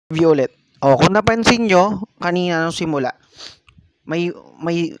Review ulit. O, kung napansin nyo, kanina nung simula, may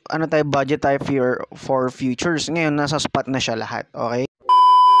ano tayo, budget tayo for futures. Ngayon, nasa spot na siya lahat. Okay?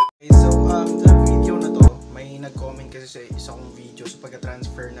 So, sa video na to, may nag-comment kasi sa isa kong video sa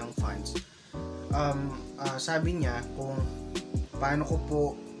pagka-transfer ng funds. Sabi niya kung paano ko po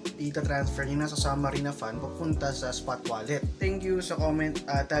ita-transfer yung nasa summary na fund papunta sa spot wallet. Thank you sa comment,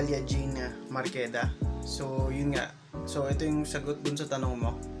 Talia Jean Marqueda. So, yun nga. So, ito yung sagot dun sa tanong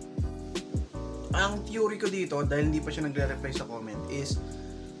mo. Ang theory ko dito, dahil hindi pa siya nagre-reply sa comment, is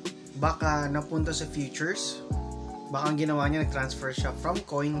baka napunta sa futures, baka ang ginawa niya, nag-transfer siya from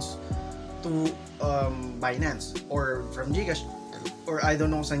coins to Binance, or from GCASH, or I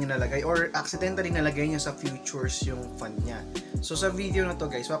don't know saan niya nalagay, or accidentally nalagay niya sa futures yung fund niya. So sa video na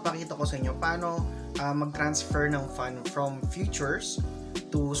to guys, papakita ko sa inyo paano mag-transfer ng fund from futures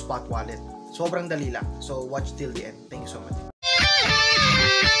to spot wallet. Sobrang dali lang. So watch till the end. Thank you so much.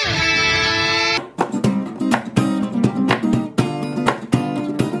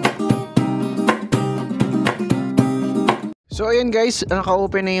 So ayun guys,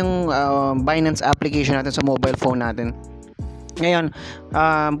 naka-open na yung Binance application natin sa mobile phone natin. Ngayon,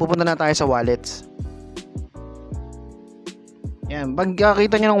 pupunta na tayo sa wallets. Yan,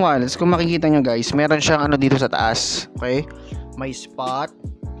 pagkakita nyo ng wallets, kung makikita nyo guys, meron siyang ano dito sa taas. Okay? May spot.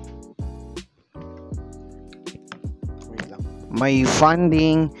 Wait lang. May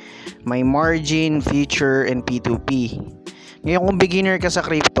funding, may margin, future, and P2P. Ngayon, kung beginner ka sa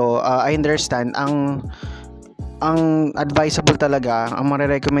crypto, I understand, ang advisable talaga, ang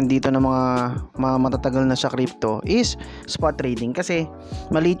marirecommend dito ng mga matatagal na sa crypto is spot trading, kasi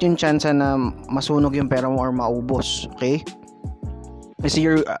maliit yung chance na masunog yung pera mo or maubos. Okay? Kasi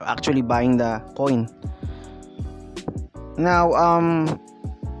you're actually buying the coin. Now,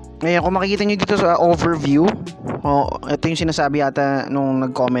 ngayon kung makikita nyo dito sa overview, ito yung sinasabi yata nung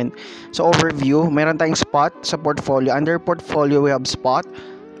nag-comment. Sa overview, meron tayong spot sa portfolio. Under portfolio, we have spot.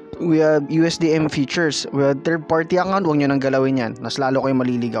 We have USDM futures. We have third party account. Huwag nyo nang galawin yan. Mas lalo kayo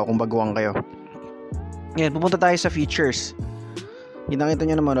maliligaw kung baguhan kayo. Ayan, pupunta tayo sa futures. Kita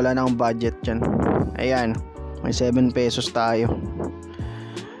nyo naman, wala na akong budget dyan. Ayan, may 7 pesos tayo.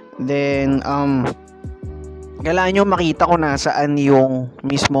 Then, kailangan nyo makita kung nasaan yung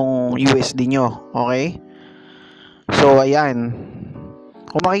mismong USD nyo. Okay? So, ayan.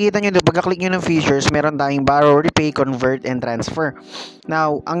 Kung makikita nyo doon, pagka-click nyo ng features, meron tayong borrow, repay, convert, and transfer.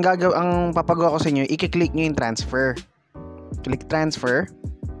 Now, ang papagawa ko sa inyo, i-click nyo yung transfer. Click transfer.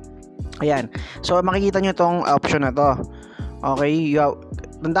 Ayan. So, makikita nyo tong option na to. Okay?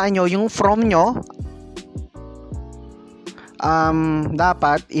 Tandaan nyo, yung from nyo,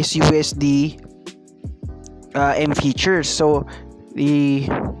 dapat is USD M features. So,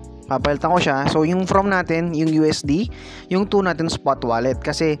 papalitan ko siya. So, yung from natin, yung USD, yung 2 natin spot wallet.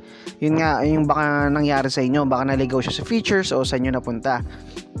 Kasi, yun nga, yung baka nangyari sa inyo, baka naligaw siya sa features o saan nyo napunta.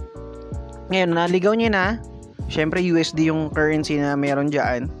 Ngayon, naligaw nyo na. Syempre, USD yung currency na meron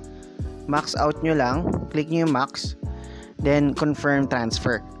dyan. Max out nyo lang. Click nyo yung max. Then, confirm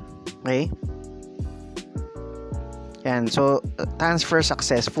transfer. Okay? Yan. So, transfer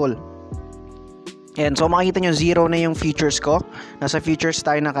successful. Ayan, so makikita nyo 0 na yung futures ko. Nasa futures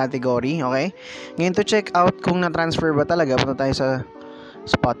tayo na category, okay? Ngayon to check out kung na-transfer ba talaga, punta tayo sa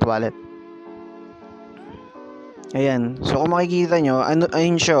spot wallet. Ayan, so kung makikita nyo,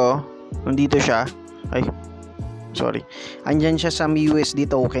 ayun siya, nandito siya. Ay, sorry. Andyan siya sa USD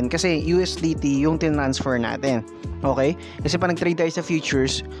token kasi USDT yung tinransfer natin. Okay? Kasi pa nag-trade tayo sa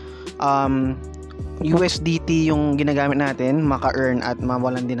futures, USDT yung ginagamit natin, maka-earn at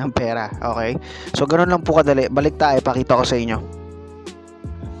mawalan din ng pera. Okay? So, ganoon lang po kadali. Balik tayo, pakita ko sa inyo.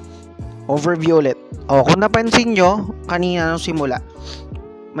 Overview ulit. O, kung napansin nyo, kanina nung simula,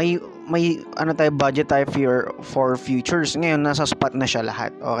 may ano tayo, budget tayo for futures. Ngayon, nasa spot na siya lahat.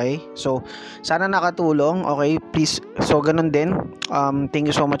 Okay? So, sana nakatulong. Okay? Please, so ganun din. Thank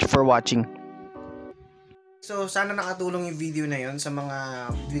you so much for watching. So, sana nakatulong yung video na yon sa mga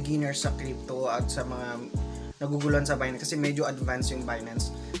beginners sa crypto at sa mga naguguluhan sa Binance kasi medyo advanced yung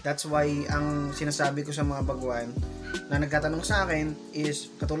Binance. That's why ang sinasabi ko sa mga baguhan na nagtatanong sa akin is,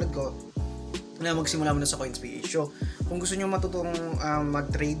 katulad ko, na magsimula muna sa CoinsPH. So, kung gusto nyo matutong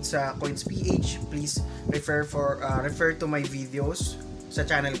mag-trade sa CoinsPH, please refer to my videos sa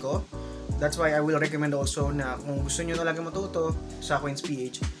channel ko. That's why I will recommend also na kung gusto nyo talaga matuto sa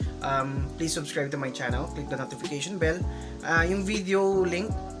CoinsPH, please subscribe to my channel, click the notification bell. Yung video link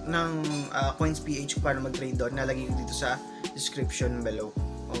ng CoinsPH para mag-trade doon, nalagay ko dito sa description below.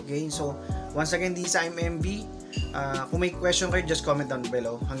 Okay, so once again, this is MB. Kung may question kayo, just comment down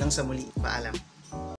below. Hanggang sa muli, paalam.